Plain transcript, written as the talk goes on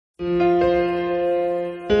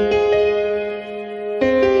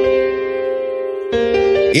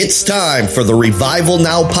It's time for the Revival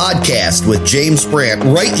Now podcast with James Brandt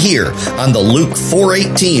right here on the Luke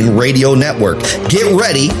 4:18 radio network. Get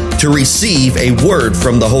ready to receive a word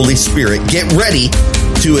from the Holy Spirit. Get ready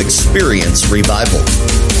to experience revival.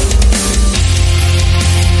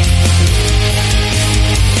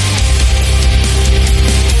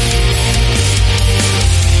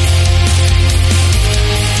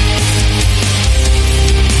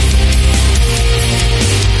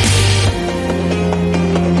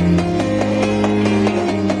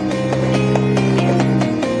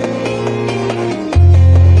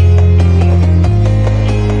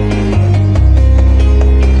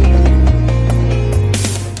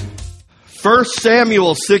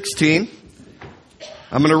 Samuel 16.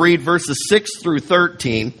 I'm going to read verses 6 through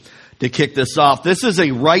 13 to kick this off. This is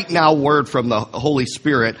a right now word from the Holy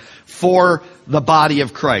Spirit for the body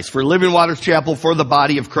of Christ, for Living Waters Chapel, for the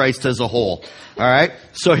body of Christ as a whole. All right,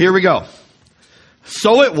 so here we go.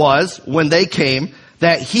 So it was when they came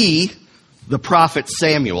that he, the prophet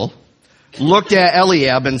Samuel, looked at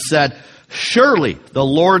Eliab and said, "Surely the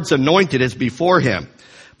Lord's anointed is before him."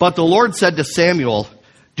 But the Lord said to Samuel,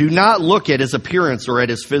 "Do not look at his appearance or at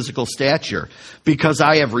his physical stature, because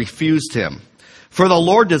I have refused him. For the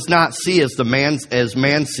Lord does not see as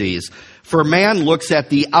man sees. For man looks at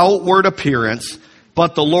the outward appearance,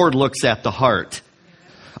 but the Lord looks at the heart."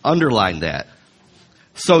 Underline that.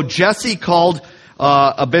 So Jesse called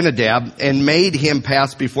Abinadab and made him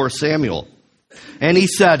pass before Samuel. And he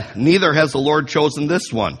said, "Neither has the Lord chosen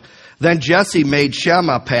this one." Then Jesse made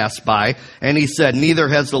Shammah pass by, and he said, "Neither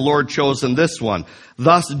has the Lord chosen this one."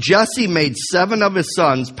 Thus Jesse made 7 of his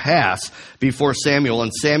sons pass before Samuel,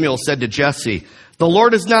 and Samuel said to Jesse, "The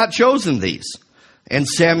Lord has not chosen these." And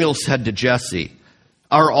Samuel said to Jesse,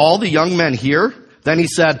 "Are all the young men here?" Then he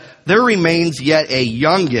said, "There remains yet a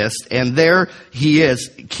youngest, and there he is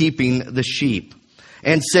keeping the sheep."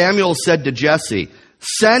 And Samuel said to Jesse,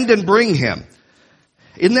 "Send and bring him."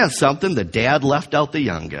 Isn't that something? The dad left out the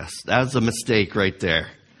youngest. That's a mistake right there.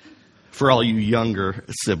 For all you younger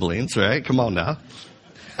siblings, right? Come on now.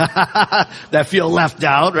 That feel left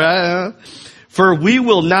out, right? "For we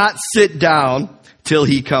will not sit down till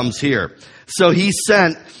he comes here." So he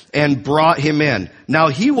sent and brought him in. Now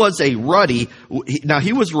he was ruddy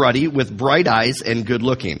with bright eyes and good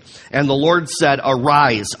looking. And the Lord said,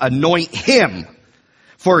 "Arise, anoint him,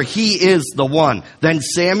 for he is the one." Then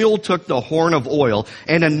Samuel took the horn of oil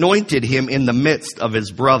and anointed him in the midst of his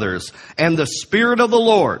brothers. And the Spirit of the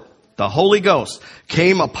Lord, the Holy Ghost,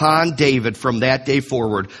 came upon David from that day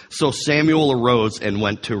forward. So Samuel arose and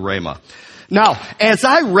went to Ramah. Now, as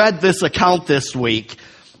I read this account this week,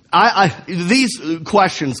 these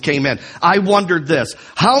questions came in. I wondered this: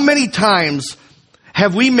 how many times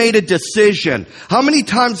have we made a decision? How many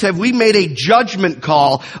times have we made a judgment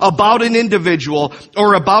call about an individual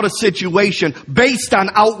or about a situation based on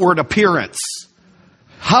outward appearance?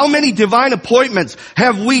 How many divine appointments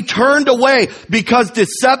have we turned away because the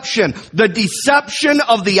deception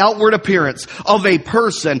of the outward appearance of a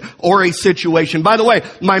person or a situation? By the way,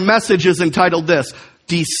 my message is entitled this: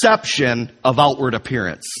 Deception of Outward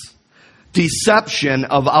Appearance. Deception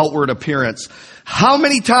of outward appearance. How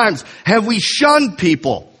many times have we shunned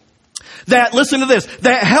people that, listen to this,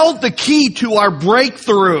 that held the key to our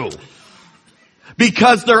breakthrough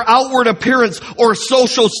because their outward appearance or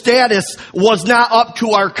social status was not up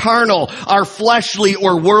to our carnal, our fleshly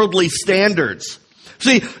or worldly standards?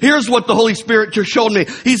 See, here's what the Holy Spirit just showed me.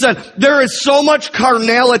 He said, there is so much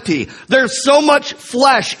carnality. There's so much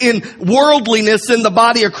flesh in worldliness in the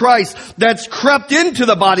body of Christ that's crept into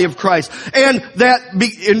the body of Christ. And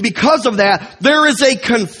because of that, there is a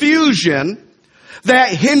confusion that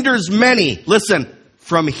hinders many, listen,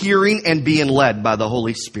 from hearing and being led by the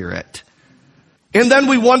Holy Spirit. And then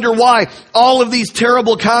we wonder why all of these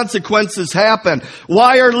terrible consequences happen.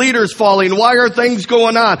 Why are leaders falling? Why are things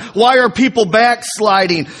going on? Why are people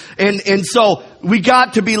backsliding? And so we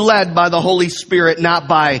got to be led by the Holy Spirit, not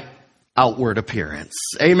by outward appearance.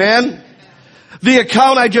 Amen? The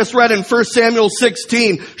account I just read in 1 Samuel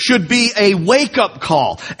 16 should be a wake-up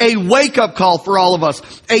call for all of us,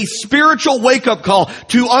 a spiritual wake-up call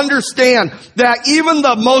to understand that even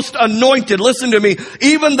the most anointed, listen to me,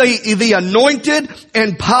 even the anointed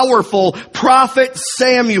and powerful prophet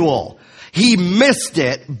Samuel, he missed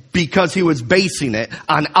it because he was basing it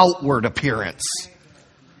on outward appearance.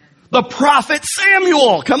 The prophet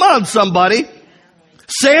Samuel, come on somebody.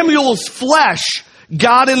 Samuel's flesh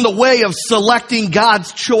got in the way of selecting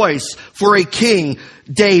God's choice for a king,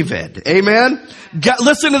 David. Amen?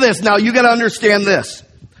 Listen to this. Now, you got to understand this.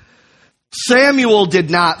 Samuel did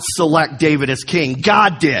not select David as king.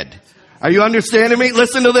 God did. Are you understanding me?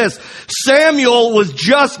 Listen to this. Samuel was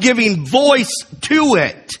just giving voice to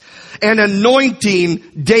it and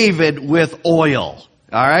anointing David with oil.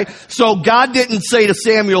 All right. So God didn't say to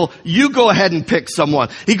Samuel, you go ahead and pick someone.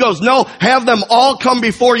 He goes, no, have them all come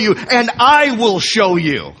before you and I will show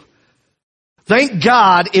you. Thank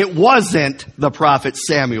God it wasn't the prophet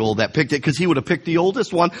Samuel that picked it, because he would have picked the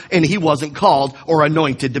oldest one and he wasn't called or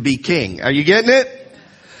anointed to be king. Are you getting it?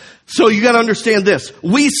 So you got to understand this.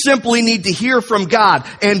 We simply need to hear from God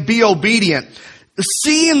and be obedient.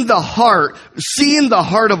 Seeing the heart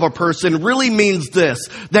of a person really means this,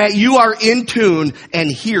 that you are in tune and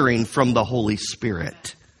hearing from the Holy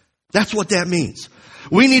Spirit. That's what that means.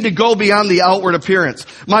 We need to go beyond the outward appearance.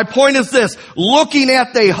 My point is this, looking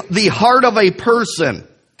at the heart of a person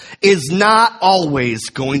is not always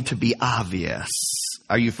going to be obvious.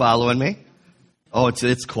 Are you following me? Oh,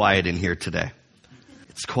 it's quiet in here today.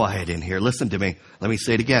 It's quiet in here. Listen to me. Let me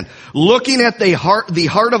say it again. Looking at the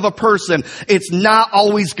heart of a person, it's not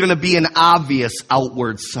always going to be an obvious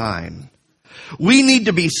outward sign. We need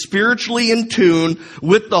to be spiritually in tune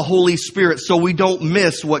with the Holy Spirit so we don't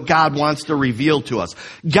miss what God wants to reveal to us.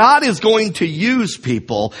 God is going to use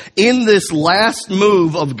people in this last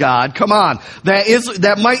move of God. Come on.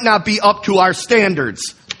 That might not be up to our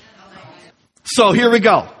standards. So here we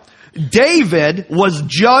go. David was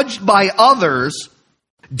judged by others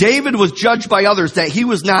that he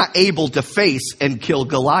was not able to face and kill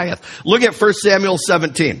Goliath. Look at 1 Samuel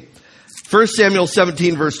 17. 1 Samuel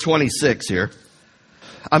 17 verse 26 here.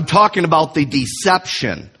 I'm talking about the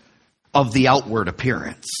deception of the outward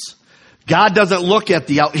appearance. God doesn't look at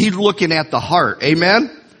he's looking at the heart. Amen?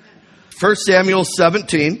 1 Samuel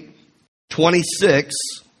 17, 26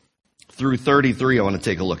 through 33 I want to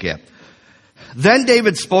take a look at. Then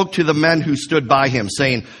David spoke to the men who stood by him,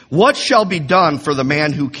 saying, what shall be done for the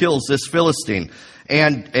man who kills this Philistine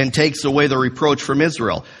and takes away the reproach from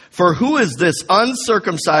Israel? For who is this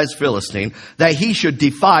uncircumcised Philistine that he should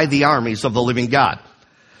defy the armies of the living God?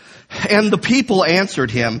 And the people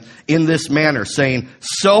answered him in this manner, saying,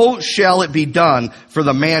 so shall it be done for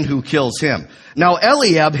the man who kills him. Now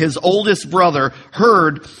Eliab, his oldest brother,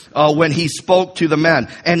 heard when he spoke to the men.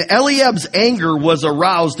 And Eliab's anger was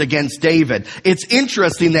aroused against David. It's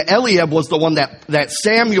interesting that Eliab was the one that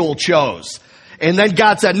Samuel chose. And then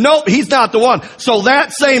God said, nope, he's not the one. So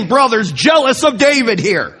that same brother's jealous of David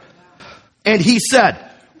here. And he said,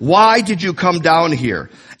 why did you come down here?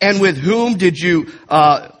 And with whom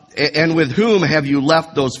have you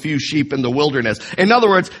left those few sheep in the wilderness? In other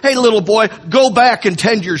words, hey, little boy, go back and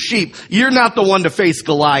tend your sheep. You're not the one to face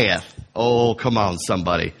Goliath. Oh, come on,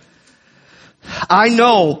 somebody. I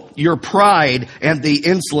know your pride and the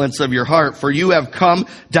insolence of your heart, for you have come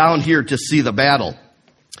down here to see the battle.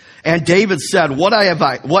 And David said, what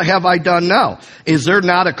have I done now? Is there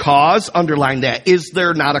not a cause? Underline that. Is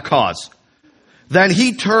there not a cause? Then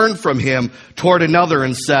he turned from him toward another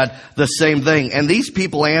and said the same thing. And these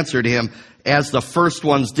people answered him as the first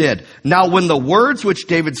ones did. Now when the words which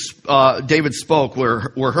David spoke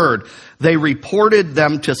were heard, they reported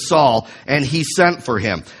them to Saul, and he sent for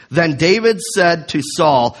him. Then David said to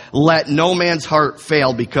Saul, let no man's heart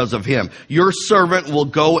fail because of him. Your servant will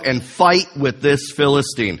go and fight with this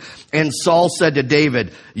Philistine. And Saul said to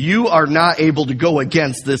David, you are not able to go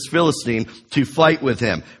against this Philistine to fight with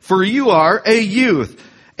him, for you are a youth,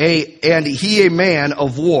 and he a man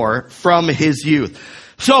of war from his youth.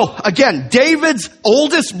 So again, David's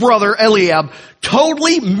oldest brother, Eliab,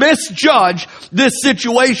 totally misjudged this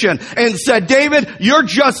situation and said, David, you're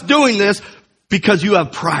just doing this because you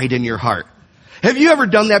have pride in your heart. Have you ever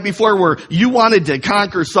done that before, where you wanted to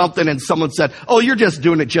conquer something and someone said, oh, you're just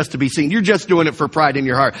doing it just to be seen. You're just doing it for pride in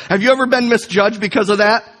your heart. Have you ever been misjudged because of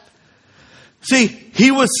that? See,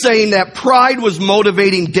 he was saying that pride was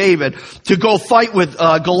motivating David to go fight with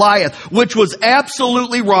Goliath, which was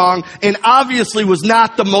absolutely wrong and obviously was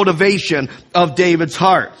not the motivation of David's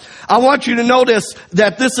heart. I want you to notice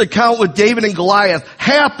that this account with David and Goliath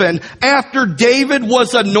happened after David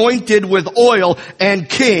was anointed with oil and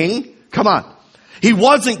king. Come on. He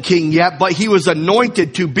wasn't king yet, but he was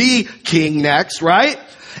anointed to be king next, right?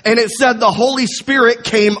 And it said the Holy Spirit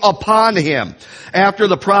came upon him after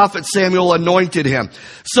the prophet Samuel anointed him.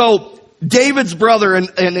 So David's brother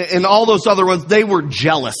and all those other ones, they were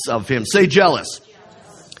jealous of him. Say jealous.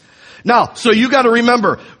 Now, so you got to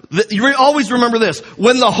remember, you always remember this.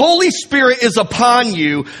 When the Holy Spirit is upon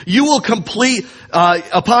you, you will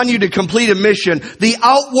upon you to complete a mission. The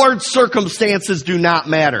outward circumstances do not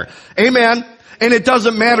matter. Amen. And it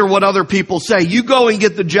doesn't matter what other people say. You go and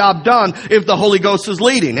get the job done if the Holy Ghost is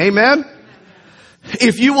leading. Amen?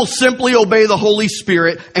 If you will simply obey the Holy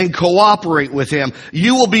Spirit and cooperate with Him,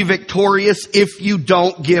 you will be victorious if you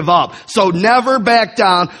don't give up. So never back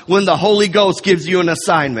down when the Holy Ghost gives you an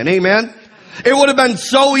assignment. Amen? It would have been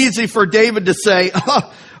so easy for David to say,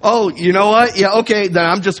 oh, you know what? Yeah, okay, then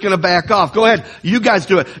I'm just going to back off. Go ahead. You guys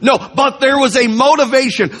do it. No, but there was a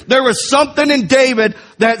motivation. There was something in David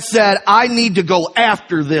that said, I need to go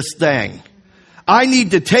after this thing. I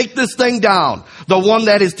need to take this thing down. The one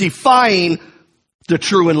that is defying the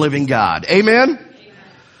true and living God. Amen?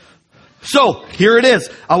 So, here it is.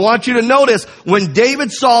 I want you to notice when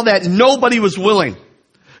David saw that nobody was willing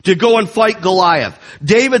to go and fight Goliath,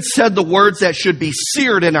 David said the words that should be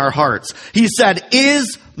seared in our hearts. He said,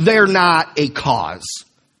 is there not a cause?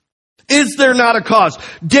 Is there not a cause?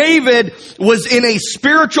 David was in a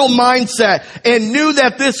spiritual mindset and knew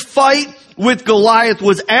that this fight with Goliath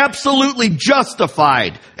was absolutely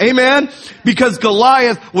justified. Amen? Because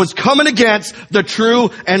Goliath was coming against the true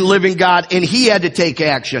and living God, and he had to take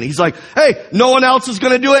action. He's like, hey, no one else is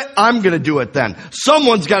going to do it. I'm going to do it then.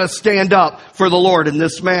 Someone's got to stand up for the Lord in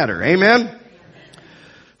this matter. Amen?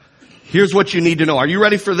 Here's what you need to know. Are you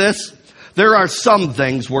ready for this? There are some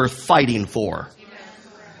things worth fighting for.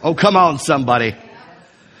 Oh, come on, somebody.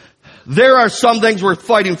 There are some things worth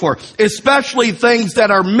fighting for, especially things that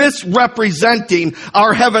are misrepresenting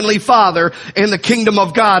our Heavenly Father in the kingdom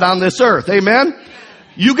of God on this earth. Amen?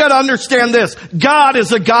 You got to understand this. God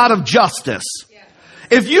is a God of justice.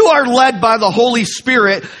 If you are led by the Holy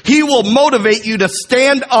Spirit, He will motivate you to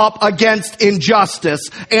stand up against injustice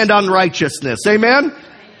and unrighteousness. Amen?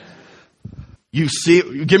 You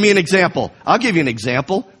see, give me an example. I'll give you an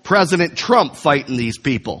example. President Trump fighting these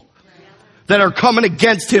people that are coming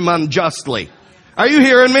against him unjustly. Are you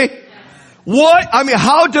hearing me? What? I mean,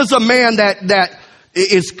 how does a man that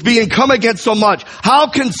is being come against so much, how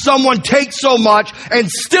can someone take so much and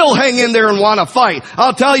still hang in there and want to fight?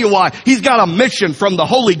 I'll tell you why. He's got a mission from the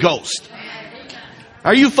Holy Ghost.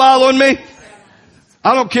 Are you following me?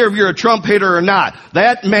 I don't care if you're a Trump hater or not.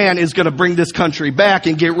 That man is going to bring this country back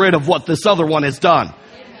and get rid of what this other one has done.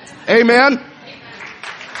 Amen?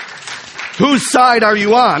 Whose side are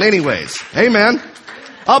you on anyways? Amen.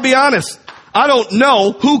 I'll be honest. I don't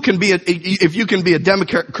know who can be if you can be a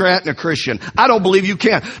Democrat and a Christian. I don't believe you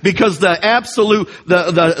can, because the absolute,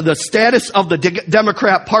 the status of the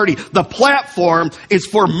Democrat Party, the platform is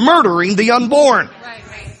for murdering the unborn.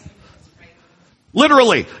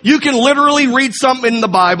 Literally. You can literally read something in the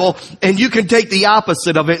Bible and you can take the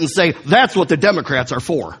opposite of it and say, that's what the Democrats are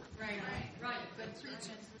for.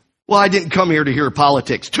 Well, I didn't come here to hear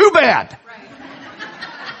politics. Too bad.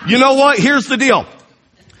 You know what? Here's the deal.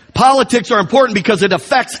 Politics are important because it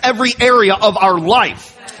affects every area of our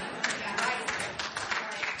life.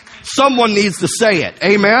 Someone needs to say it.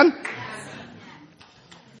 Amen?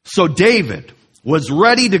 So David was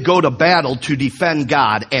ready to go to battle to defend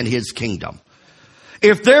God and His kingdom.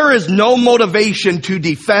 If there is no motivation to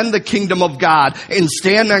defend the kingdom of God and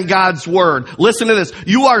stand on God's word, listen to this.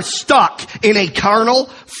 You are stuck in a carnal,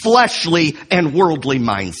 fleshly, and worldly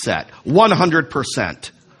mindset.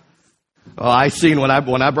 100%. Oh, I seen when I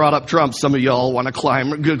brought up Trump, some of y'all want to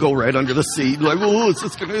climb, go right under the seat. Like, oh, it's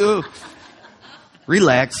just gonna.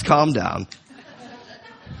 Relax, calm down.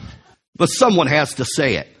 But someone has to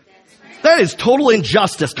say it. That is total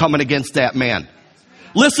injustice coming against that man.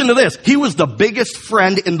 Listen to this. He was the biggest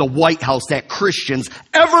friend in the White House that Christians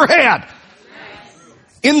ever had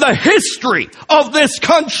in the history of this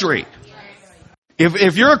country.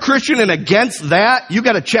 If you're a Christian and against that, you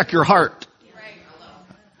got to check your heart.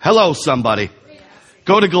 Hello, somebody.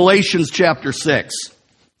 Go to Galatians chapter 6.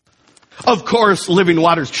 Of course, Living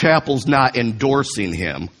Waters Chapel's not endorsing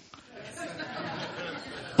him.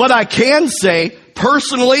 But I can say,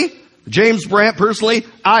 personally, James Brandt, personally,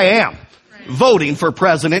 I am voting for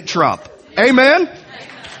President Trump. Amen?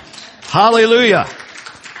 Hallelujah.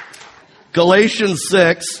 Galatians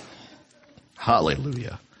 6.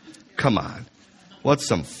 Hallelujah. Come on. What's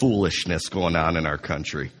some foolishness going on in our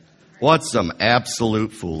country? What's some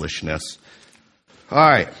absolute foolishness? All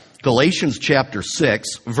right. Galatians chapter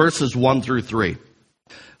 6, verses 1 through 3.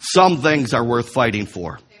 Some things are worth fighting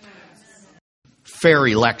for. Fair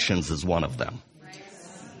elections is one of them.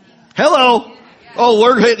 Hello. Oh,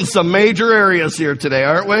 we're hitting some major areas here today,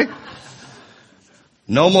 aren't we?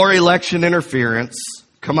 No more election interference.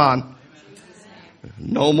 Come on.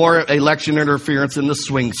 No more election interference in the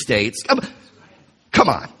swing states. Come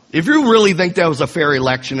on. If you really think that was a fair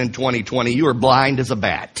election in 2020, you are blind as a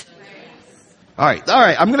bat. All right.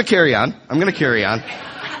 I'm going to carry on.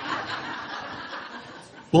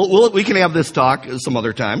 Well, we can have this talk some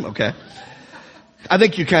other time, okay? I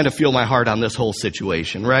think you kind of feel my heart on this whole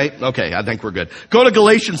situation, right? Okay, I think we're good. Go to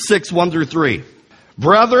Galatians 6, 1 through 3.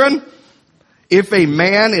 Brethren, if a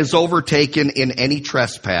man is overtaken in any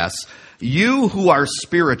trespass, you who are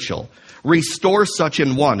spiritual, restore such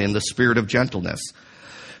an one in the spirit of gentleness,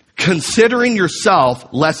 considering yourself,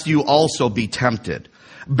 lest you also be tempted.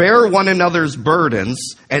 Bear one another's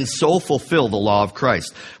burdens, and so fulfill the law of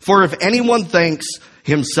Christ. For if anyone thinks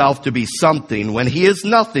himself to be something, when he is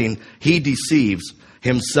nothing, he deceives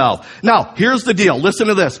himself. Now, here's the deal. Listen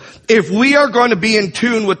to this. If we are going to be in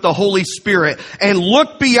tune with the Holy Spirit and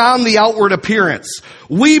look beyond the outward appearance,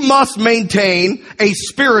 we must maintain a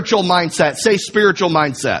spiritual mindset. Say spiritual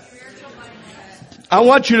mindset. I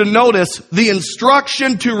want you to notice the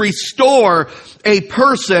instruction to restore a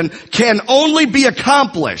person can only be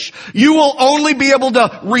accomplished. You will only be able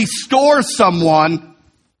to restore someone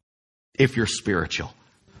if you're spiritual.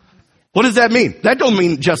 What does that mean? That don't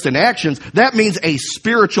mean just in actions. That means a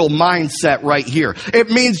spiritual mindset right here. It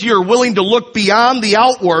means you're willing to look beyond the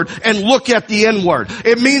outward and look at the inward.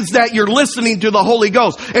 It means that you're listening to the Holy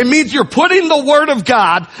Ghost. It means you're putting the Word of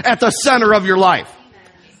God at the center of your life.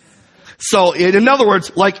 So, in other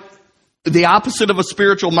words, like the opposite of a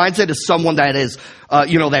spiritual mindset is someone that is,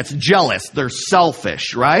 that's jealous. They're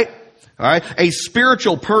selfish, right? All right. A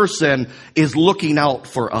spiritual person is looking out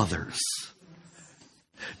for others.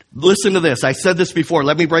 Listen to this. I said this before.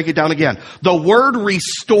 Let me break it down again. The word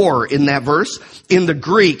restore in that verse in the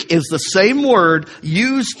Greek is the same word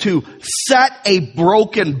used to set a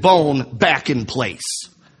broken bone back in place.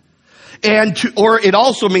 Or it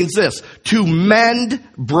also means this, to mend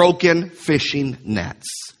broken fishing nets.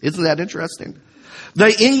 Isn't that interesting?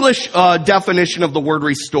 The English definition of the word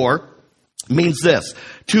restore means this,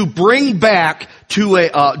 to bring back to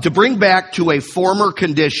a former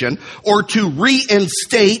condition, or to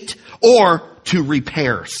reinstate, or to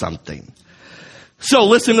repair something. So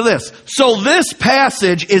listen to this. So this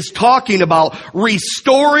passage is talking about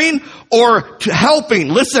restoring or helping,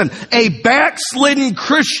 listen, a backslidden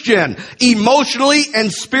Christian emotionally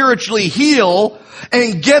and spiritually heal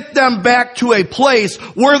and get them back to a place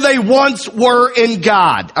where they once were in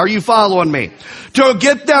God. Are you following me? To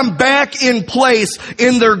get them back in place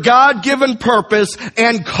in their God-given purpose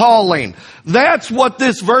and calling. That's what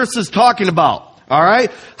this verse is talking about. All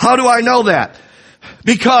right? How do I know that?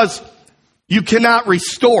 Because you cannot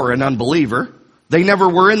restore an unbeliever. They never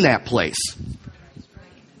were in that place.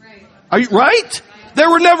 Are you right? They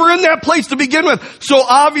were never in that place to begin with. So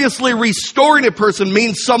obviously restoring a person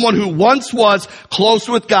means someone who once was close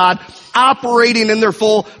with God, operating in their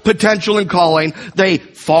full potential and calling. They've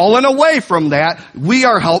fallen away from that. We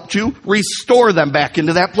are helped to restore them back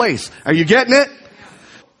into that place. Are you getting it?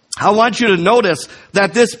 I want you to notice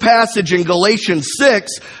that this passage in Galatians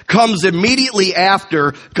 6 comes immediately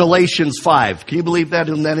after Galatians 5. Can you believe that?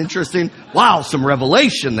 Isn't that interesting? Wow, some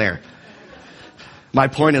revelation there. My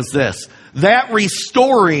point is this, that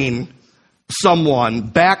restoring someone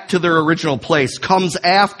back to their original place comes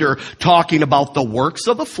after talking about the works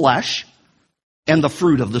of the flesh and the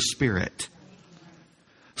fruit of the Spirit.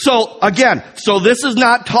 So again, this is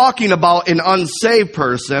not talking about an unsaved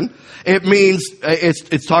person. It means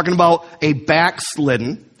it's talking about a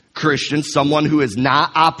backslidden Christian, someone who is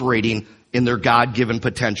not operating in their God-given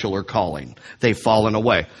potential or calling. They've fallen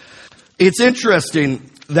away. It's interesting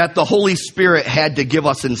that the Holy Spirit had to give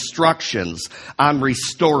us instructions on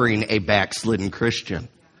restoring a backslidden Christian.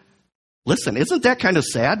 Listen, isn't that kind of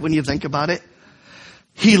sad when you think about it?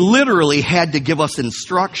 He literally had to give us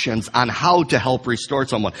instructions on how to help restore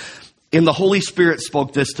someone. And the Holy Spirit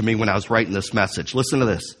spoke this to me when I was writing this message. Listen to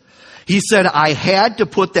this. He said, I had to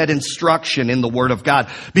put that instruction in the Word of God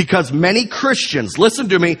because many Christians, listen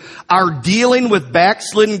to me, are dealing with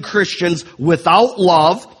backslidden Christians without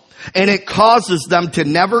love, and it causes them to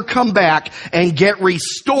never come back and get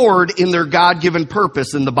restored in their God-given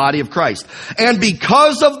purpose in the body of Christ. And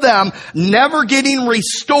because of them never getting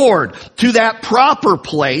restored to that proper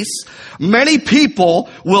place, many people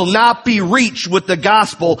will not be reached with the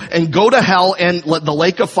gospel and go to hell and the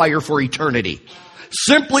lake of fire for eternity.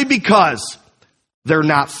 Simply because they're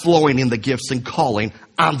not flowing in the gifts and calling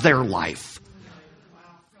on their life.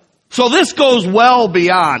 So this goes well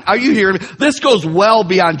beyond, are you hearing me? This goes well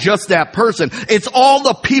beyond just that person. It's all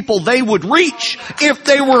the people they would reach if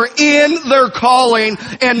they were in their calling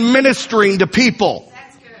and ministering to people.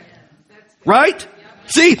 That's good. That's good. Right?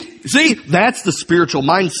 See, that's the spiritual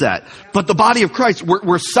mindset. But the body of Christ,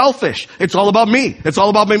 we're selfish. It's all about me. It's all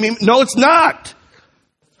about me. No, it's not.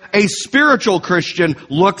 A spiritual Christian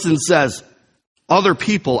looks and says, other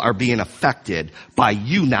people are being affected by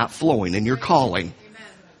you not flowing in your calling.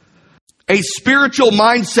 A spiritual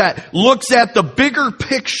mindset looks at the bigger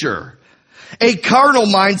picture. A carnal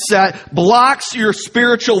mindset blocks your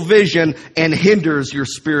spiritual vision and hinders your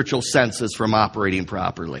spiritual senses from operating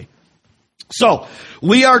properly. So,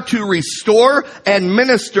 we are to restore and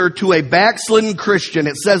minister to a backslidden Christian.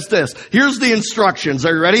 It says this. Here's the instructions.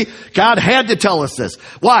 Are you ready? God had to tell us this.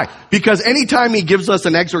 Why? Because anytime He gives us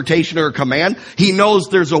an exhortation or a command, He knows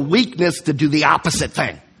there's a weakness to do the opposite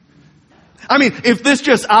thing. I mean, if this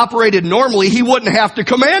just operated normally, He wouldn't have to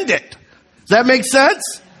command it. Does that make sense?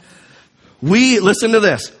 Listen to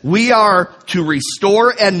this. We are to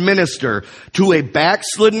restore and minister to a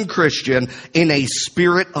backslidden Christian in a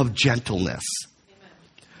spirit of gentleness.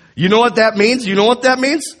 You know what that means? You know what that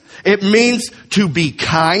means? It means to be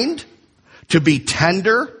kind, to be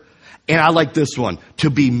tender, and I like this one, to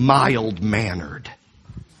be mild-mannered.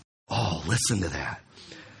 Oh, listen to that.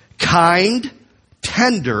 Kind,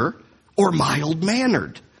 tender, or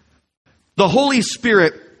mild-mannered. The Holy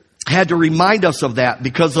Spirit had to remind us of that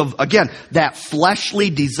because of, again, that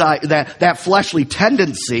fleshly desire, that fleshly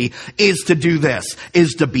tendency is to do this,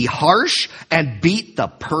 is to be harsh and beat the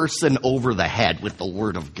person over the head with the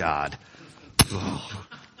Word of God. Ugh.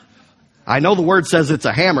 I know the Word says it's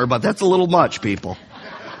a hammer, but that's a little much, people.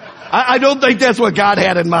 I don't think that's what God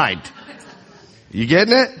had in mind. You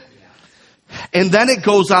getting it? And then it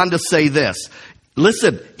goes on to say this.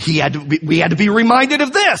 Listen, we had to be reminded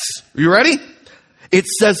of this. You ready? It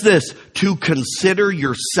says this, to consider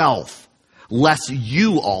yourself, lest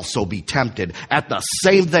you also be tempted at the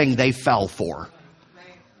same thing they fell for.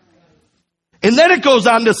 And then it goes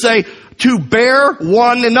on to say, to bear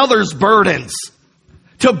one another's burdens.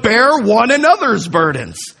 To bear one another's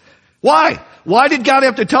burdens. Why? Why did God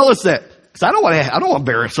have to tell us that? Because I don't want to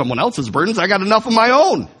bear someone else's burdens. I got enough of my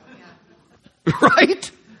own. Right?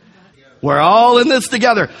 We're all in this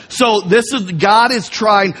together. So God is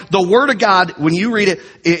trying, the Word of God, when you read it,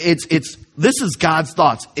 this is God's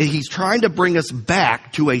thoughts. He's trying to bring us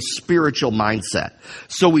back to a spiritual mindset.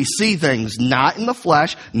 So we see things not in the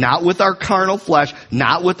flesh, not with our carnal flesh,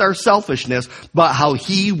 not with our selfishness, but how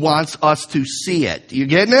He wants us to see it. You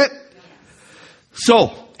getting it?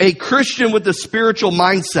 So, a Christian with a spiritual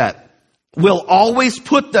mindset will always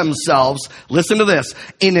put themselves, listen to this,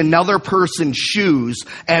 in another person's shoes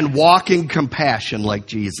and walk in compassion like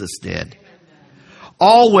Jesus did.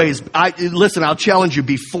 Always, I'll challenge you,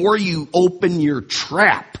 before you open your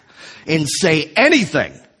trap and say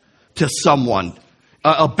anything to someone,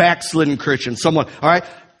 a backslidden Christian, someone, all right,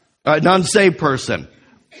 an unsaved person,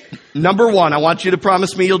 number one, I want you to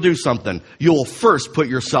promise me you'll do something. You'll first put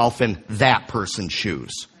yourself in that person's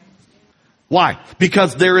shoes. Why?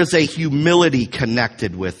 Because there is a humility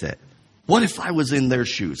connected with it. What if I was in their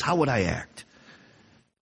shoes? How would I act?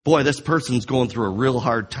 Boy, this person's going through a real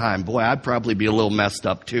hard time. Boy, I'd probably be a little messed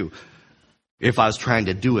up too if I was trying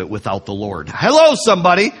to do it without the Lord. Hello,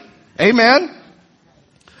 somebody. Amen.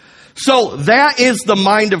 So that is the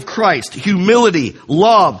mind of Christ. Humility,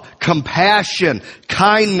 love, compassion,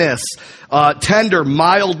 kindness, tender,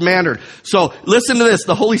 mild-mannered. So listen to this.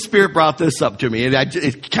 The Holy Spirit brought this up to me. And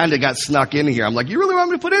it kind of got snuck in here. I'm like, you really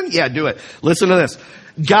want me to put it in? Yeah, do it. Listen to this.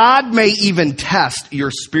 God may even test your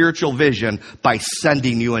spiritual vision by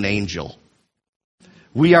sending you an angel.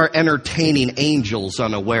 We are entertaining angels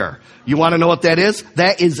unaware. You want to know what that is?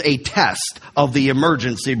 That is a test of the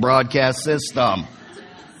emergency broadcast system.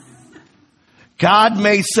 God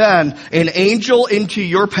may send an angel into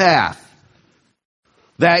your path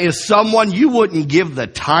that is someone you wouldn't give the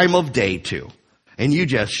time of day to, and you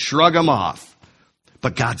just shrug them off.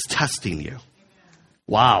 But God's testing you.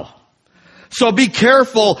 Wow. So be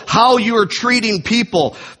careful how you are treating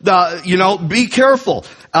people. Be careful.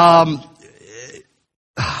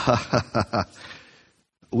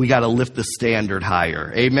 We got to lift the standard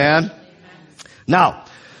higher. Amen? Now,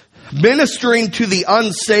 ministering to the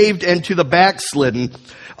unsaved and to the backslidden,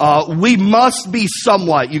 we must be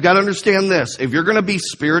somewhat. You got to understand this. If you're going to be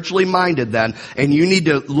spiritually minded, then, and you need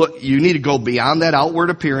to go beyond that outward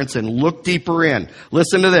appearance and look deeper in.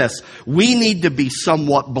 Listen to this. We need to be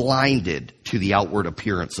somewhat blinded to the outward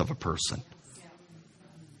appearance of a person.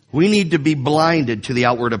 We need to be blinded to the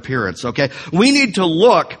outward appearance, okay? We need to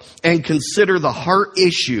look and consider the heart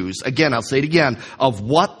issues, again, I'll say it again, of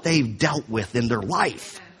what they've dealt with in their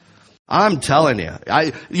life. I'm telling you,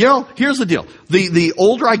 here's the deal. The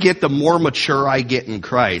older I get, the more mature I get in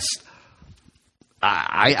Christ.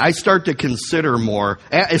 I start to consider more,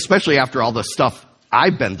 especially after all the stuff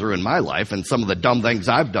I've been through in my life and some of the dumb things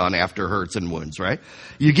I've done after hurts and wounds, right?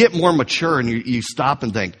 You get more mature and you stop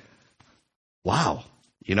and think, wow,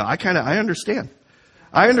 I understand.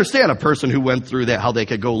 I understand a person who went through that, how they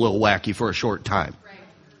could go a little wacky for a short time.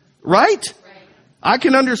 Right? I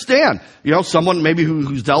can understand, someone maybe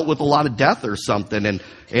who's dealt with a lot of death or something,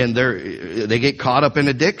 and they get caught up in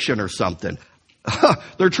addiction or something.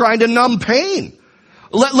 They're trying to numb pain.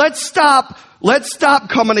 Let's stop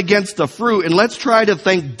coming against the fruit, and let's try to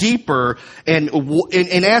think deeper and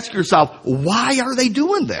ask yourself, why are they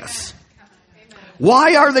doing this?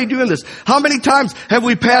 Why are they doing this? How many times have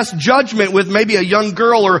we passed judgment with maybe a young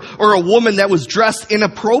girl or a woman that was dressed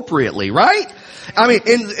inappropriately, right? I mean,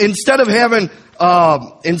 instead of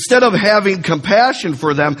having compassion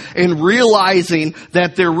for them and realizing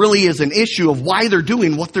that there really is an issue of why they're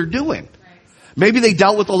doing what they're doing. Maybe they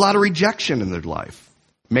dealt with a lot of rejection in their life.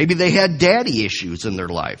 Maybe they had daddy issues in their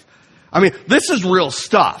life. I mean, this is real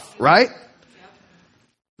stuff, right?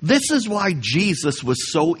 This is why Jesus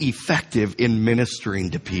was so effective in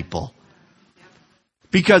ministering to people.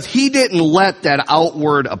 Because he didn't let that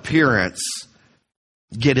outward appearance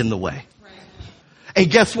get in the way. And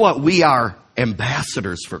guess what? We are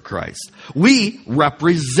ambassadors for Christ. We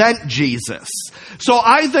represent Jesus. So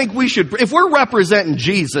I think we should, if we're representing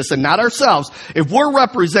Jesus and not ourselves, if we're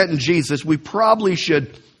representing Jesus, we probably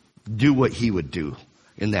should do what he would do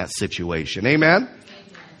in that situation. Amen?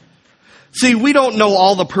 See, we don't know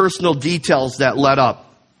all the personal details that led up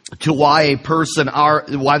to why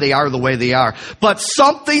why they are the way they are. But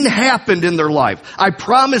something happened in their life. I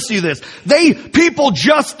promise you this. People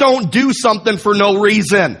just don't do something for no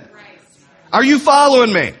reason. Are you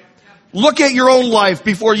following me? Look at your own life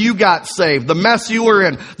before you got saved, the mess you were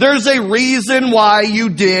in. There's a reason why you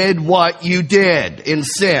did what you did in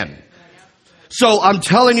sin. So I'm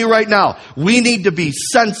telling you right now, we need to be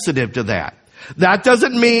sensitive to that. That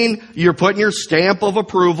doesn't mean you're putting your stamp of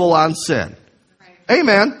approval on sin.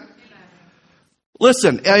 Amen.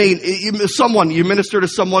 Listen, I mean, you minister to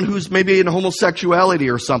someone who's maybe in homosexuality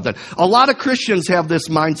or something. A lot of Christians have this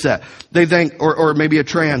mindset. They think, or maybe a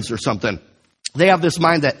trans or something. They have this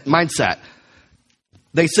mindset.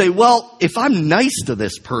 They say, well, if I'm nice to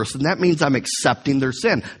this person, that means I'm accepting their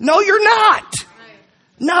sin. No, you're not.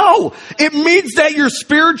 No, it means that you're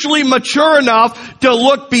spiritually mature enough to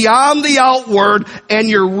look beyond the outward, and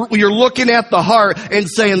you're looking at the heart and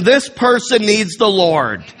saying, this person needs the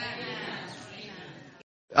Lord.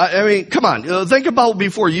 I mean, come on, think about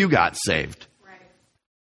before you got saved.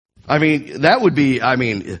 I mean, that would be,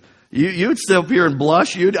 you'd sit up here and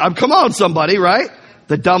blush. Come on, somebody, right?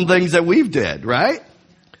 The dumb things that we've did, right?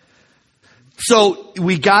 So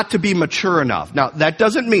we got to be mature enough. Now, that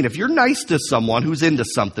doesn't mean if you're nice to someone who's into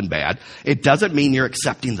something bad, it doesn't mean you're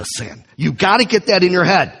accepting the sin. You got to get that in your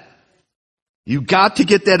head. You got to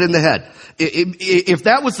get that in the head. If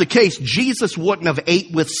that was the case, Jesus wouldn't have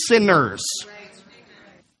ate with sinners.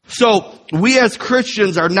 So we as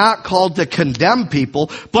Christians are not called to condemn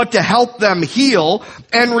people, but to help them heal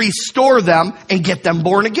and restore them and get them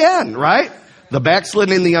born again, right? The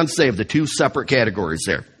backslidden and the unsaved, the two separate categories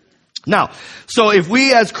there. Now, so if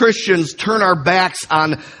we as Christians turn our backs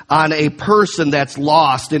on a person that's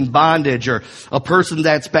lost in bondage or a person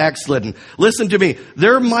that's backslidden, listen to me,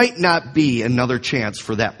 there might not be another chance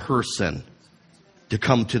for that person to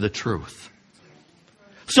come to the truth.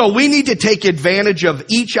 So we need to take advantage of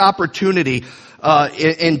each opportunity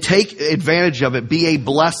and take advantage of it, be a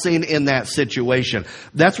blessing in that situation.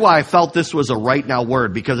 That's why I felt this was a right now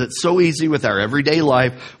word, because it's so easy with our everyday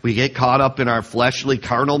life. We get caught up in our fleshly,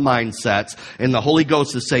 carnal mindsets, and the Holy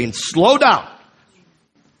Ghost is saying, slow down.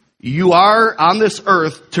 You are on this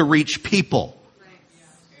earth to reach people,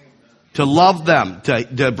 to love them,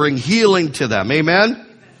 to bring healing to them. Amen?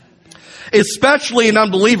 Especially an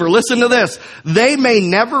unbeliever. Listen to this. They may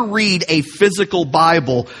never read a physical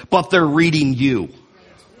Bible, but they're reading you.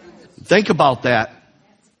 Think about that.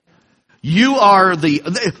 You are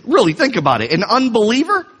really think about it. An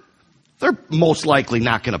unbeliever, they're most likely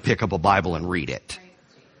not going to pick up a Bible and read it.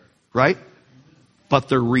 Right? But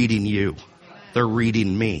they're reading you. They're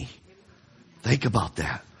reading me. Think about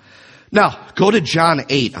that. Now, go to John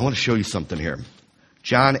 8. I want to show you something here.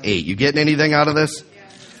 John 8. You getting anything out of this?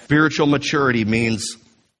 Spiritual maturity means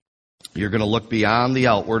you're going to look beyond the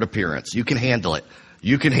outward appearance. You can handle it.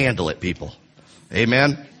 You can handle it, people.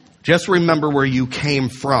 Amen? Just remember where you came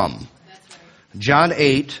from. John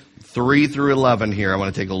 8, 3 through 11 here, I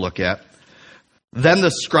want to take a look at. Then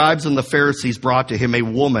the scribes and the Pharisees brought to him a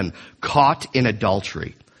woman caught in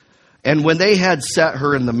adultery. And when they had set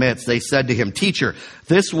her in the midst, they said to him, Teacher,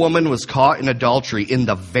 this woman was caught in adultery in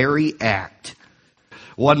the very act.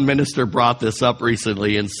 One minister brought this up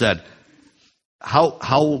recently and said,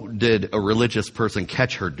 how did a religious person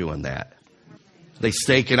catch her doing that? They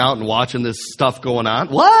staking out and watching this stuff going on?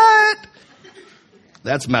 What?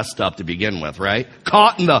 That's messed up to begin with, right?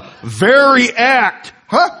 Caught in the very act.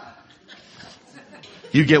 Huh?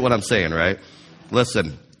 You get what I'm saying, right?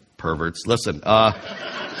 Listen, perverts, listen.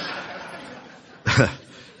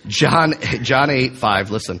 John 8:5,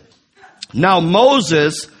 listen. Now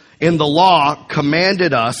Moses in the law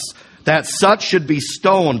commanded us that such should be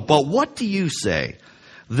stoned, but what do you say?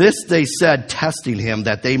 This they said, testing him,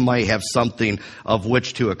 that they might have something of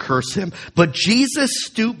which to accuse him. But Jesus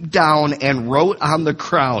stooped down and wrote on the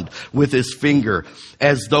ground with his finger,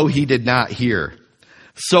 as though he did not hear.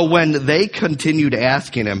 So when they continued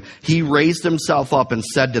asking him, he raised himself up and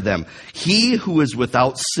said to them, he who is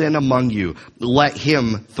without sin among you, let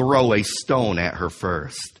him throw a stone at her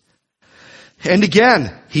first. And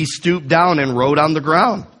again, he stooped down and wrote on the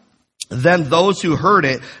ground. Then those who heard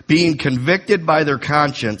it, being convicted by their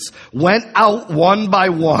conscience, went out one by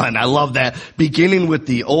one. I love that. Beginning with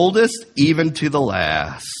the oldest, even to the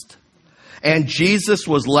last. And Jesus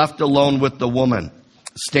was left alone with the woman,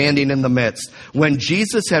 standing in the midst. When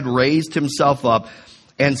Jesus had raised himself up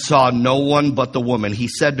and saw no one but the woman, he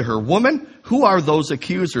said to her, Woman, who are those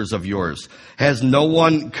accusers of yours? Has no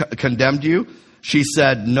one condemned you? She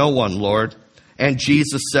said, No one, Lord. And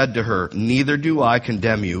Jesus said to her, Neither do I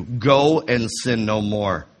condemn you. Go and sin no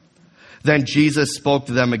more. Then Jesus spoke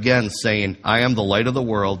to them again, saying, I am the light of the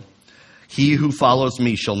world. He who follows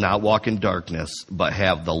me shall not walk in darkness, but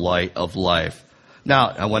have the light of life. Now,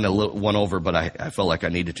 I went one over, but I felt like I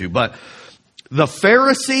needed to. But the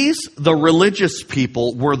Pharisees, the religious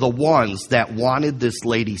people, were the ones that wanted this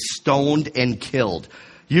lady stoned and killed.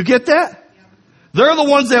 You get that? They're the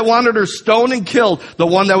ones that wanted her stoned and killed, the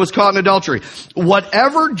one that was caught in adultery.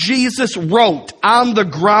 Whatever Jesus wrote on the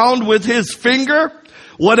ground with his finger,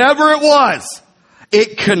 whatever it was,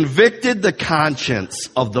 it convicted the conscience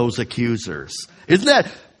of those accusers. Isn't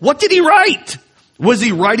that, what did he write? Was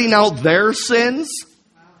he writing out their sins?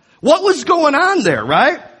 What was going on there,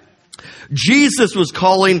 right? Jesus was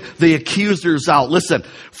calling the accusers out, listen,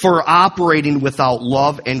 for operating without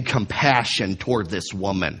love and compassion toward this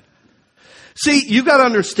woman. See, you got to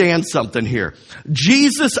understand something here.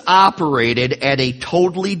 Jesus operated at a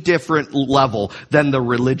totally different level than the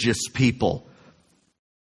religious people.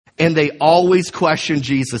 And they always questioned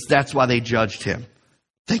Jesus. That's why they judged him.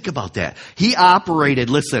 Think about that. He operated,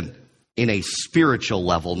 listen, in a spiritual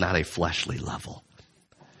level, not a fleshly level.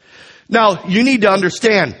 Now, you need to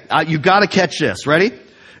understand, you got to catch this. Ready?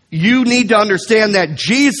 You need to understand that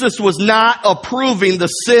Jesus was not approving the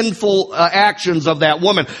sinful actions of that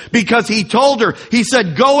woman, because he told her, he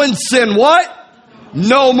said, go and sin what?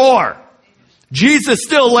 No more. Jesus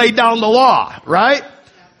still laid down the law, right?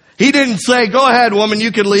 He didn't say, go ahead, woman,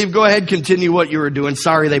 you can leave. Go ahead, continue what you were doing.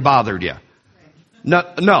 Sorry they bothered you.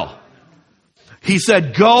 No. He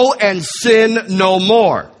said, go and sin no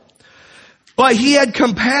more. But he had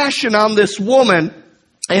compassion on this woman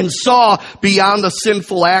and saw beyond the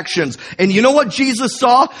sinful actions. And you know what Jesus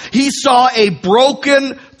saw? He saw a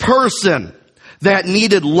broken person that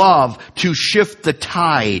needed love to shift the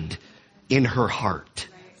tide in her heart.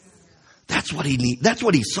 That's what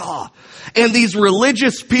he saw. And these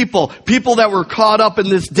religious people that were caught up in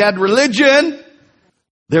this dead religion,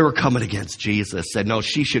 they were coming against Jesus, said, no,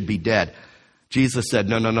 she should be dead. Jesus said,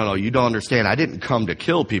 no, you don't understand. I didn't come to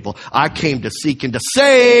kill people. I came to seek and to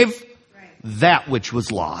save that which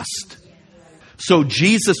was lost. So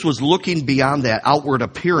Jesus was looking beyond that outward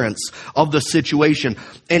appearance of the situation,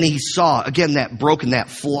 and he saw, again, that broken, that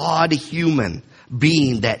flawed human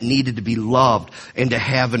being that needed to be loved and to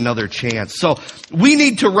have another chance. So we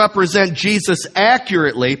need to represent Jesus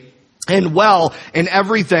accurately and well in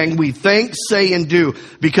everything we think, say, and do.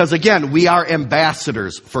 Because again, we are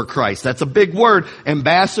ambassadors for Christ. That's a big word.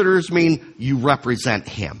 Ambassadors mean you represent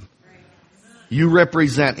him. You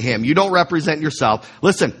represent him. You don't represent yourself.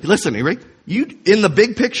 Listen, you, in the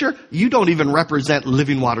big picture, you don't even represent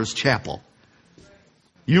Living Waters Chapel.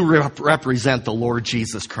 You represent the Lord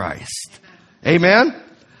Jesus Christ. Amen?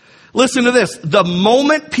 Listen to this. The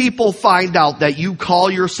moment people find out that you call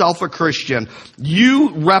yourself a Christian,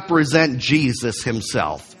 you represent Jesus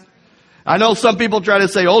himself. I know some people try to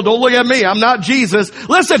say, oh, don't look at me, I'm not Jesus.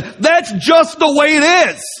 Listen, that's just the way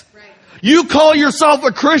it is. You call yourself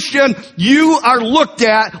a Christian, you are looked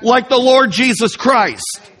at like the Lord Jesus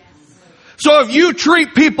Christ. So if you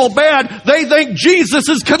treat people bad, they think Jesus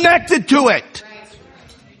is connected to it.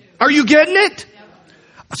 Are you getting it?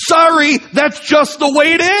 Sorry, that's just the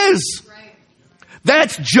way it is.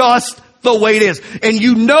 That's just the way it is. And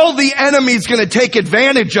you know the enemy's going to take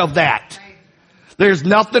advantage of that. There's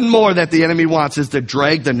nothing more that the enemy wants is to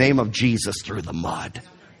drag the name of Jesus through the mud.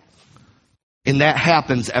 And that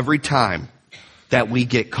happens every time that we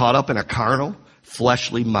get caught up in a carnal,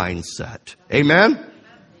 fleshly mindset. Amen?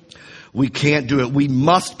 We can't do it. We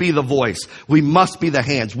must be the voice. We must be the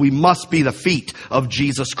hands. We must be the feet of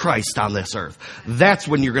Jesus Christ on this earth. That's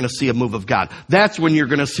when you're going to see a move of God. That's when you're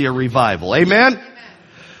going to see a revival. Amen?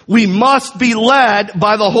 We must be led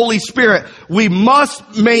by the Holy Spirit. We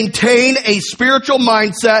must maintain a spiritual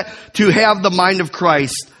mindset to have the mind of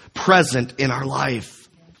Christ present in our life.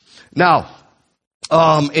 Now,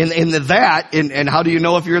 and how do you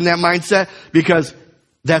know if you're in that mindset? Because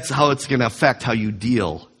that's how it's going to affect how you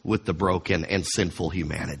deal with the broken and sinful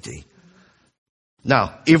humanity.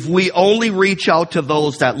 Now, if we only reach out to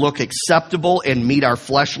those that look acceptable and meet our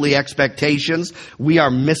fleshly expectations, we are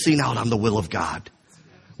missing out on the will of God.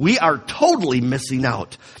 We are totally missing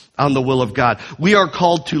out on the will of God. We are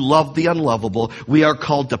called to love the unlovable. We are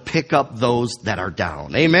called to pick up those that are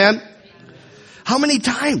down. Amen? How many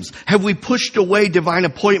times have we pushed away divine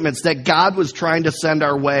appointments that God was trying to send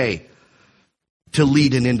our way to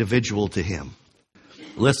lead an individual to Him?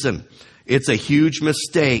 Listen, it's a huge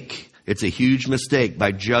mistake. It's a huge mistake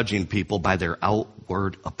by judging people by their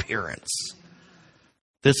outward appearance.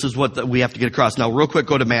 This is what we have to get across. Now, real quick,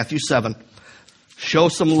 go to Matthew 7. Show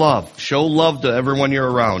some love. Show love to everyone you're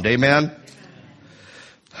around. Amen?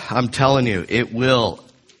 I'm telling you, it will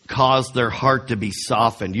cause their heart to be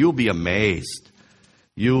softened. You'll be amazed.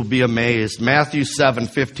 You'll be amazed. Matthew 7,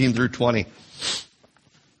 15 through 20.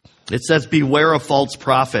 It says, beware of false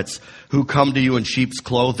prophets who come to you in sheep's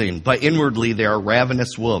clothing, but inwardly they are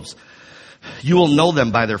ravenous wolves. You will know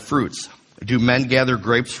them by their fruits. Do men gather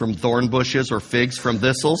grapes from thorn bushes or figs from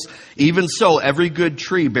thistles? Even so, every good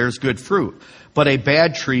tree bears good fruit, but a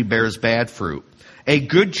bad tree bears bad fruit. A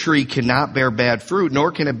good tree cannot bear bad fruit,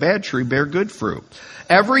 nor can a bad tree bear good fruit.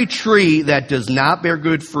 Every tree that does not bear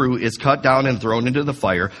good fruit is cut down and thrown into the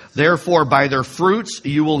fire. Therefore, by their fruits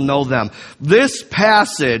you will know them. This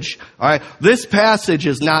passage, all right, this passage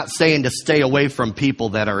is not saying to stay away from people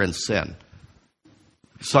that are in sin.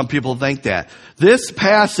 Some people think that. This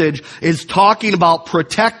passage is talking about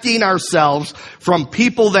protecting ourselves from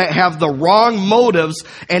people that have the wrong motives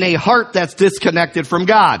and a heart that's disconnected from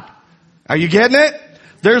God. Are you getting it?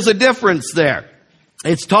 There's a difference there.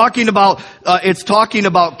 It's talking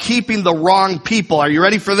about keeping the wrong people. Are you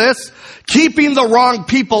ready for this? Keeping the wrong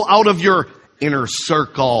people out of your inner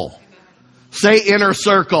circle. Say inner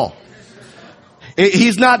circle.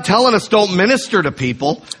 He's not telling us don't minister to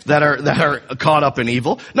people that are caught up in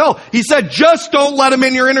evil. No, he said just don't let them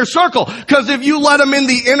in your inner circle. Because if you let them in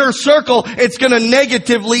the inner circle, it's going to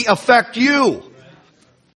negatively affect you.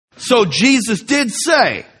 So Jesus did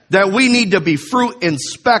say that we need to be fruit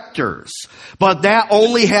inspectors. But that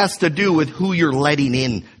only has to do with who you're letting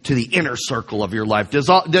in to the inner circle of your life.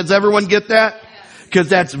 Does everyone get that? Because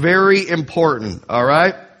that's very important, all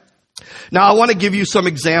right? Now, I want to give you some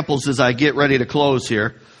examples as I get ready to close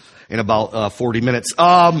here in about 40 minutes.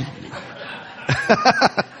 I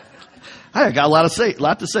got a lot to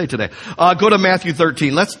say today. Go to Matthew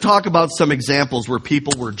 13. Let's talk about some examples where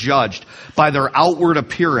people were judged by their outward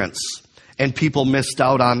appearance and people missed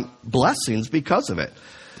out on blessings because of it.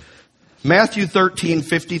 Matthew 13,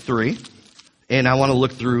 53. And I want to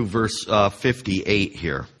look through verse 58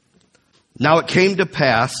 here. Now it came to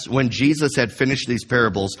pass when Jesus had finished these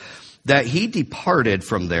parables that he departed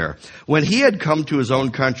from there. When he had come to his own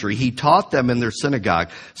country, he taught them in their synagogue,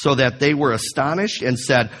 so that they were astonished and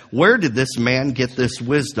said, where did this man get this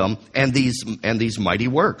wisdom and these mighty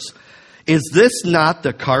works? Is this not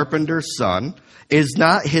the carpenter's son? Is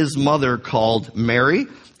not his mother called Mary,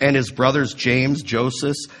 and his brothers James,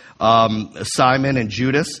 Joseph, Simon, and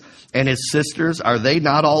Judas, and his sisters, are they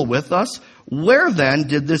not all with us? Where then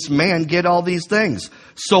did this man get all these things?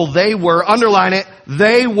 So they were, underline it,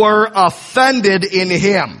 they were offended in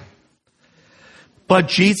him. But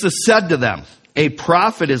Jesus said to them, a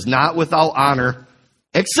prophet is not without honor,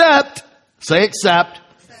 except, say except,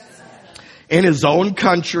 in his own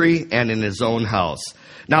country and in his own house.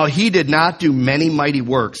 Now he did not do many mighty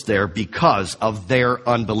works there because of their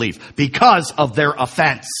unbelief, because of their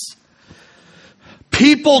offense.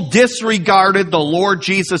 People disregarded the Lord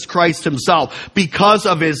Jesus Christ himself because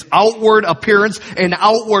of his outward appearance and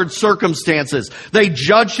outward circumstances. They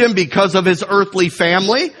judged him because of his earthly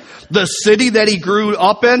family, the city that he grew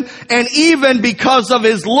up in, and even because of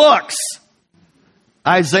his looks.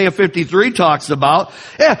 Isaiah 53 talks about,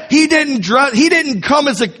 he didn't come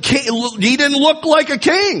as a king, he didn't look like a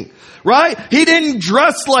king, right? He didn't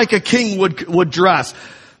dress like a king would dress.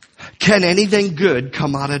 Can anything good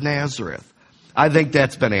come out of Nazareth? I think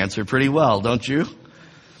that's been answered pretty well, don't you?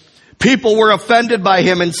 People were offended by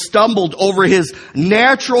him and stumbled over his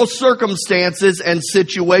natural circumstances and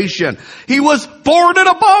situation. He was born in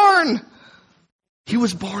a barn. He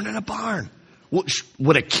was born in a barn.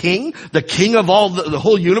 Would a king, the king of all the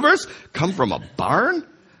whole universe, come from a barn?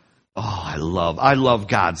 Oh, I love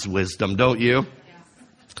God's wisdom, don't you?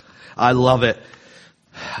 I love it.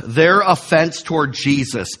 Their offense toward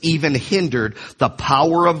Jesus even hindered the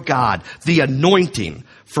power of God, the anointing,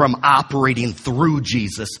 from operating through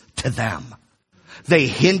Jesus to them. They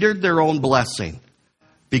hindered their own blessing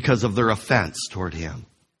because of their offense toward him.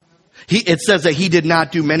 It says that he did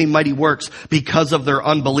not do many mighty works because of their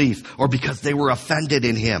unbelief or because they were offended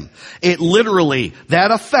in him. It literally,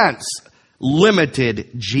 that offense limited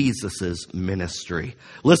Jesus's ministry.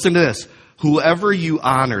 Listen to this. Whoever you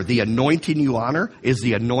honor, the anointing you honor is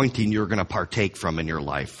the anointing you're going to partake from in your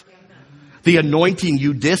life. The anointing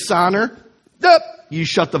you dishonor, you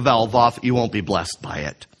shut the valve off. You won't be blessed by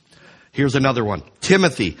it. Here's another one.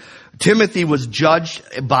 Timothy. Timothy was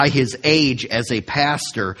judged by his age as a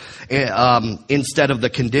pastor instead of the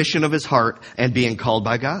condition of his heart and being called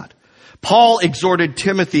by God. Paul exhorted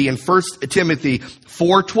Timothy in 1 Timothy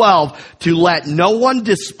 4:12 to let no one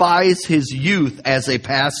despise his youth as a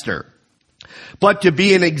pastor, but to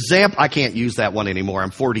be an example. I can't use that one anymore.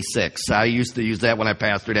 I'm 46. I used to use that when I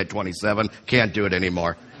pastored at 27. Can't do it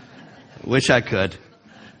anymore. Wish I could.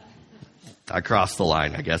 I crossed the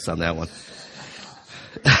line, I guess, on that one.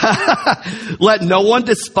 Let no one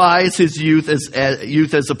despise his youth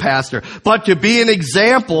as a pastor, but to be an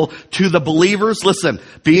example to the believers. Listen,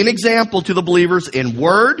 be an example to the believers in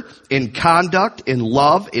word, in conduct, in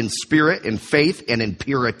love, in spirit, in faith, and in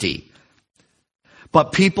purity.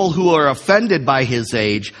 But people who are offended by his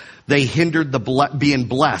age, they hindered being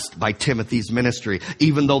blessed by Timothy's ministry,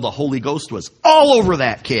 even though the Holy Ghost was all over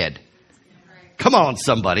that kid. Come on,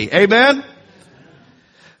 somebody. Amen?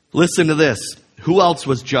 Listen to this. Who else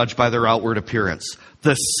was judged by their outward appearance?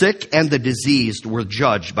 The sick and the diseased were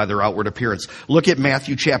judged by their outward appearance. Look at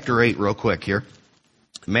Matthew chapter 8 real quick here.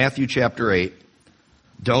 Matthew chapter 8.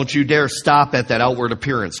 Don't you dare stop at that outward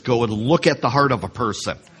appearance. Go and look at the heart of a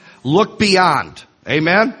person. Look beyond.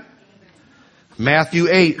 Amen? Matthew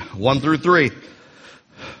 8, 1 through 3.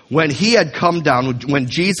 When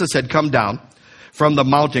Jesus had come down from the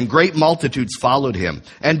mountain, great multitudes followed him.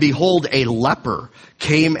 And behold, a leper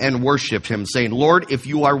came and worshipped him, saying, Lord, if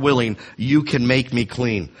you are willing, you can make me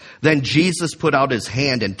clean. Then Jesus put out his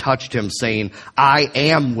hand and touched him, saying, I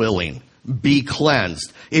am willing, be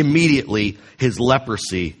cleansed. Immediately, his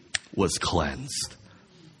leprosy was cleansed.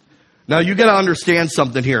 Now, you got to understand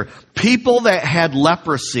something here. People that had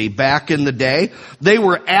leprosy back in the day, they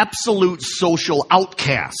were absolute social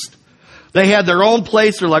outcasts. They had their own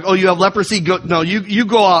place. They're like, oh, you have leprosy? You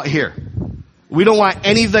go out here. We don't want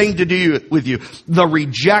anything to do with you. The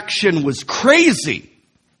rejection was crazy.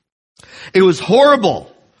 It was horrible.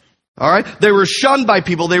 All right? They were shunned by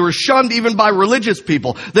people. They were shunned even by religious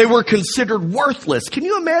people. They were considered worthless. Can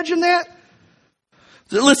you imagine that?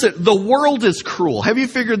 Listen, the world is cruel. Have you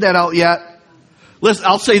figured that out yet? Listen,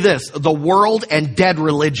 I'll say this. The world and dead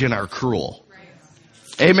religion are cruel.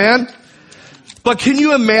 Amen? But can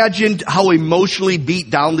you imagine how emotionally beat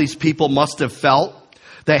down these people must have felt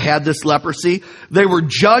that had this leprosy? They were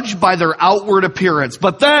judged by their outward appearance.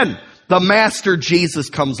 But then the Master Jesus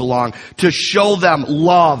comes along to show them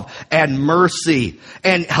love and mercy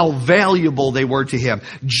and how valuable they were to him.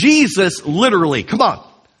 Jesus literally, come on,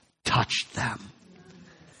 touched them.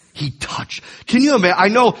 He touched. Can you imagine? I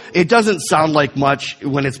know it doesn't sound like much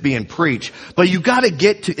when it's being preached, but you got to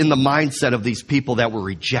get in the mindset of these people that were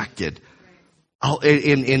rejected.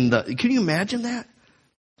 Can you imagine that?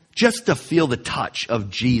 Just to feel the touch of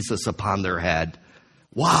Jesus upon their head.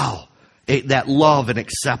 Wow. That love and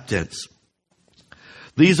acceptance.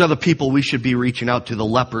 These are the people we should be reaching out to, the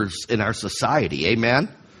lepers in our society. Amen?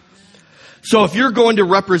 So if you're going to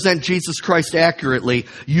represent Jesus Christ accurately,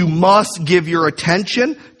 you must give your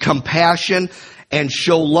attention, compassion, and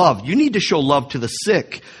show love. You need to show love to the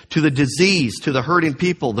sick, to the diseased, to the hurting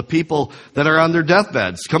people, the people that are on their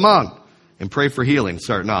deathbeds. Come on. And pray for healing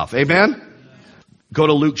starting off. Amen? Go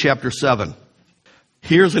to Luke chapter 7.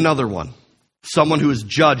 Here's another one. Someone who is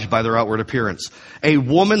judged by their outward appearance. A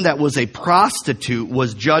woman that was a prostitute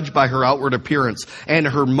was judged by her outward appearance and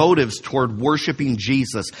her motives toward worshiping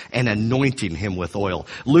Jesus and anointing him with oil.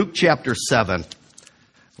 Luke chapter 7.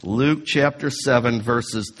 Luke chapter 7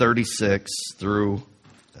 verses 36 through,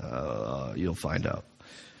 you'll find out.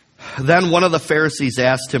 Then one of the Pharisees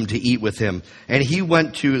asked him to eat with him, and he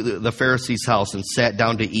went to the Pharisee's house and sat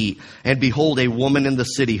down to eat. And behold, a woman in the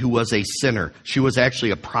city who was a sinner. She was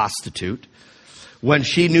actually a prostitute. When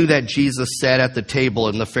she knew that Jesus sat at the table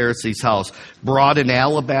in the Pharisee's house, brought an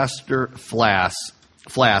alabaster flask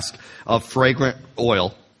of fragrant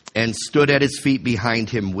oil and stood at his feet behind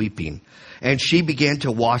him weeping. And she began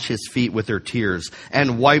to wash his feet with her tears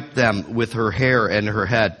and wiped them with her hair and her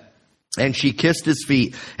head. And she kissed his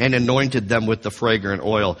feet and anointed them with the fragrant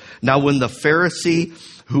oil. Now when the Pharisee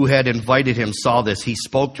who had invited him saw this, he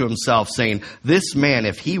spoke to himself, saying, this man,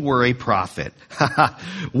 if he were a prophet,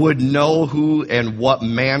 would know who and what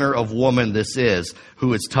manner of woman this is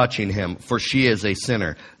who is touching him, for she is a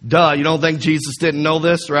sinner. Duh, you don't think Jesus didn't know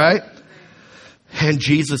this, right? And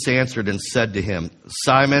Jesus answered and said to him,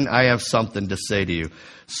 Simon, I have something to say to you.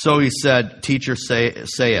 So he said, Teacher, say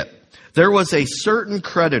it. There was a certain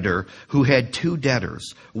creditor who had 2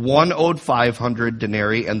 debtors. One owed 500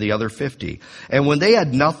 denarii and the other 50. And when they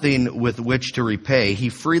had nothing with which to repay, he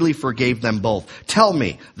freely forgave them both. Tell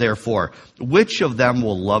me, therefore, which of them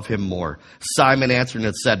will love him more? Simon answered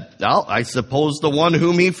and said, well, I suppose the one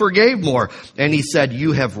whom he forgave more. And he said,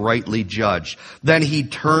 you have rightly judged. Then he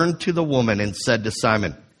turned to the woman and said to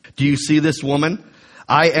Simon, do you see this woman?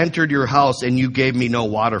 I entered your house and you gave me no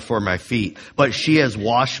water for my feet, but she has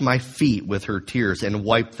washed my feet with her tears and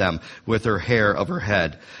wiped them with her hair of her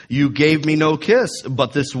head. You gave me no kiss,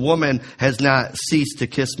 but this woman has not ceased to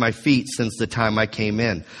kiss my feet since the time I came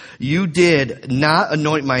in. You did not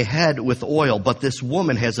anoint my head with oil, but this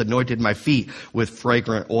woman has anointed my feet with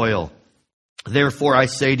fragrant oil. Therefore I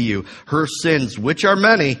say to you, her sins, which are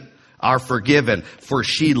many, are forgiven, for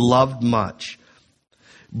she loved much.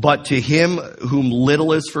 But to him whom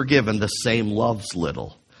little is forgiven, the same loves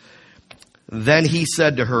little. Then he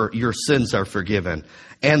said to her, your sins are forgiven.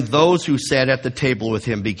 And those who sat at the table with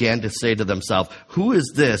him began to say to themselves, who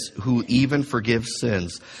is this who even forgives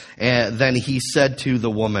sins? And then he said to the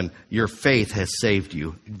woman, your faith has saved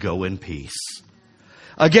you. Go in peace.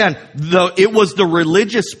 Again, it was the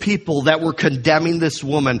religious people that were condemning this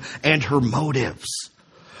woman and her motives.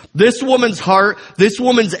 This woman's heart, this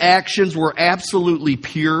woman's actions were absolutely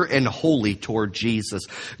pure and holy toward Jesus.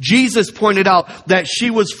 Jesus pointed out that she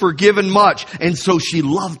was forgiven much, and so she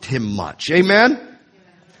loved him much. Amen?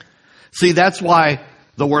 See, that's why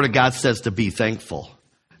the Word of God says to be thankful,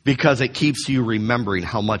 because it keeps you remembering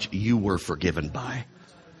how much you were forgiven by.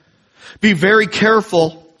 Be very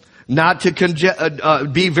careful to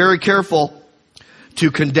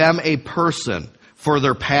condemn a person for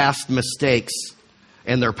their past mistakes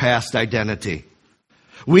and their past identity.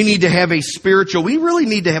 We need to have we really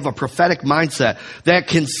need to have a prophetic mindset that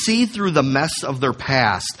can see through the mess of their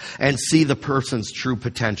past and see the person's true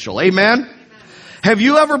potential. Amen? Have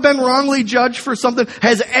you ever been wrongly judged for something?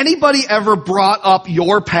 Has anybody ever brought up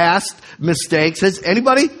your past mistakes? Has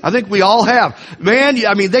anybody? I think we all have. Man,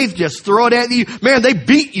 I mean, they just throw it at you. Man, they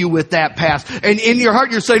beat you with that past. And in your heart,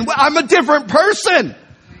 you're saying, well, I'm a different person.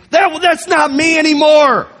 That's not me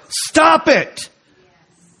anymore. Stop it.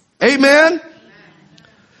 Amen?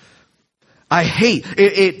 I hate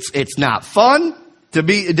it's not fun to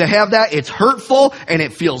have that. It's hurtful and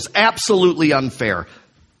it feels absolutely unfair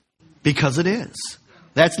because it is.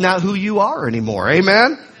 That's not who you are anymore.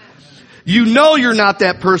 Amen? You know you're not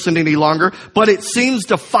that person any longer, but it seems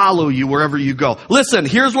to follow you wherever you go. Listen,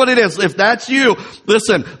 here's what it is. If that's you,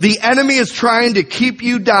 listen, the enemy is trying to keep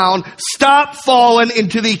you down. Stop falling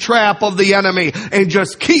into the trap of the enemy and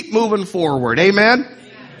just keep moving forward. Amen?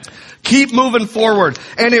 Keep moving forward.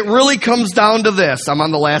 And it really comes down to this. I'm on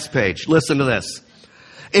the last page. Listen to this.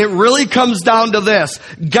 It really comes down to this.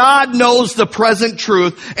 God knows the present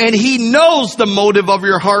truth, and He knows the motive of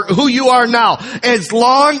your heart, who you are now. As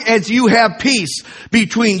long as you have peace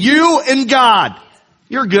between you and God,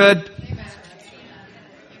 you're good.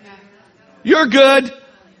 You're good.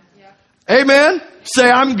 Amen? Say,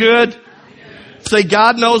 I'm good. Say,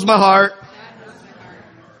 God knows my heart.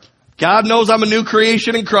 God knows I'm a new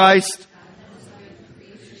creation in Christ.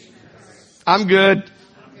 I'm good.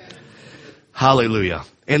 Hallelujah.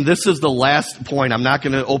 And this is the last point. I'm not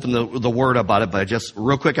going to open the word about it, but just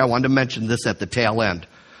real quick, I wanted to mention this at the tail end.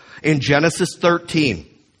 In Genesis 13,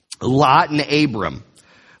 Lot and Abram,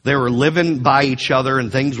 they were living by each other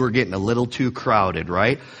and things were getting a little too crowded,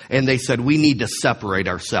 right? And they said, we need to separate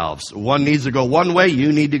ourselves. One needs to go one way,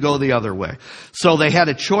 you need to go the other way. So they had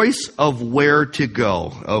a choice of where to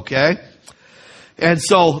go, okay? And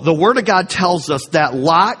so the Word of God tells us that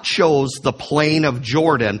Lot chose the plain of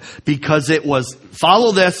Jordan because it was,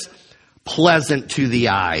 follow this, pleasant to the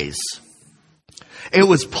eyes. It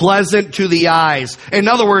was pleasant to the eyes. In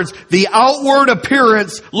other words, the outward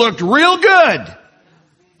appearance looked real good.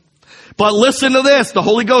 But listen to this. The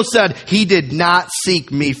Holy Ghost said, He did not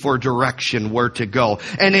seek me for direction where to go.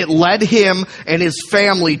 And it led him and his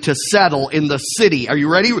family to settle in the city. Are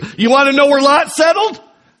you ready? You want to know where Lot settled?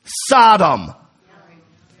 Sodom.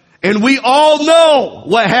 And we all know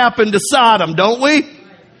what happened to Sodom, don't we?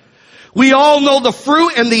 We all know the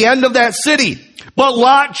fruit and the end of that city. But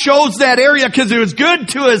Lot chose that area because it was good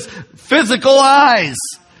to his physical eyes.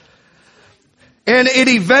 And it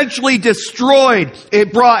eventually destroyed.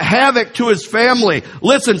 It brought havoc to his family.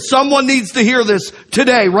 Listen, someone needs to hear this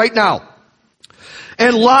today, right now.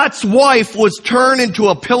 And Lot's wife was turned into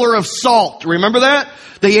a pillar of salt. Remember that?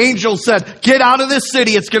 The angel said, get out of this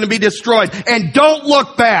city. It's going to be destroyed. And don't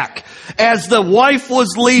look back. As the wife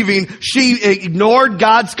was leaving, she ignored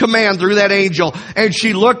God's command through that angel. And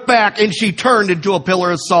she looked back and she turned into a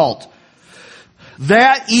pillar of salt.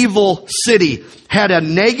 That evil city had a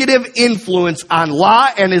negative influence on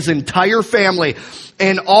Lot and his entire family.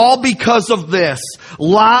 And all because of this,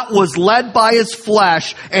 Lot was led by his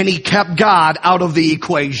flesh and he kept God out of the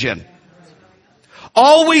equation.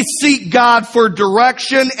 Always seek God for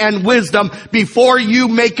direction and wisdom before you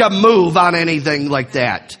make a move on anything like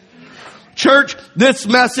that. Church, this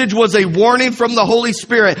message was a warning from the Holy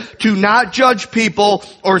Spirit to not judge people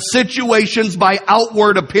or situations by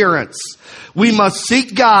outward appearance. We must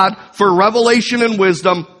seek God for revelation and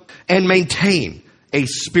wisdom and maintain a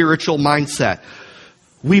spiritual mindset.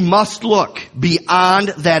 We must look beyond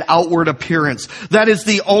that outward appearance. That is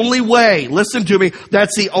the only way, listen to me,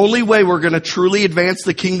 that's the only way we're going to truly advance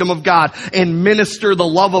the kingdom of God and minister the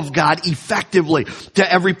love of God effectively to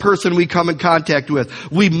every person we come in contact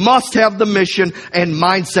with. We must have the mission and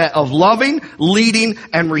mindset of loving, leading,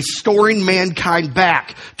 and restoring mankind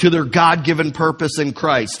back to their God-given purpose in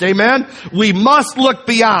Christ. Amen? We must look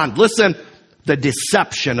beyond, listen, the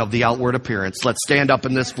deception of the outward appearance. Let's stand up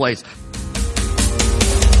in this place.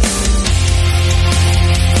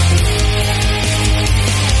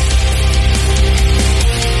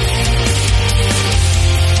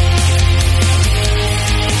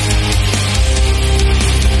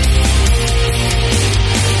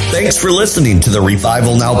 Thanks for listening to the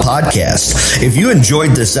Revival Now podcast. If you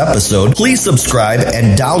enjoyed this episode, please subscribe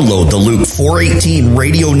and download the Luke 418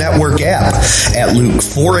 Radio Network app at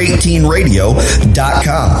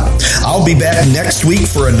luke418radio.com. I'll be back next week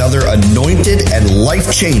for another anointed and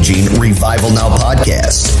life-changing Revival Now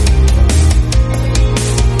podcast.